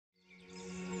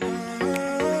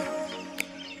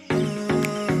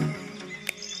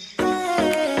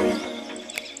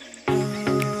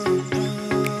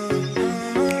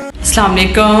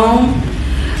Assalamualaikum.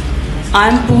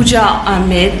 I'm POOJA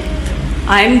Amit.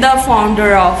 I'm the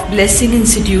founder of Blessing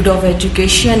Institute of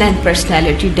Education and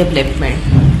Personality Development.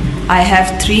 I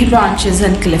have 3 branches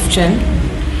in Clifton.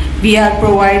 We are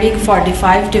providing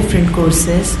 45 different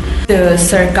courses.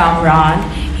 Sir Kamran,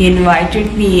 he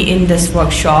invited me in this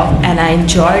workshop and I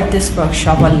enjoyed this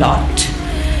workshop a lot.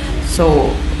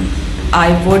 So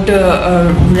I would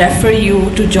refer you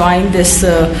to join this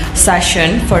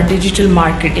session for digital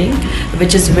marketing,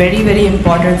 which is very, very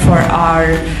important for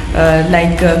our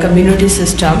community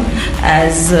system.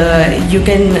 As you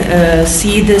can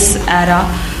see this era,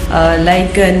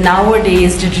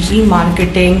 nowadays digital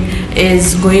marketing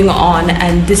is going on,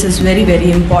 and this is very,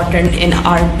 very important in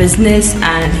our business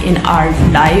and in our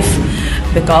life.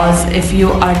 Because if you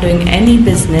are doing any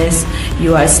business,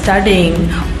 you are studying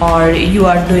or you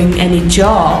are doing any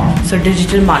job, so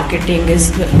digital marketing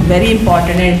is very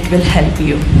important and it will help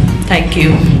you. Thank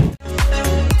you.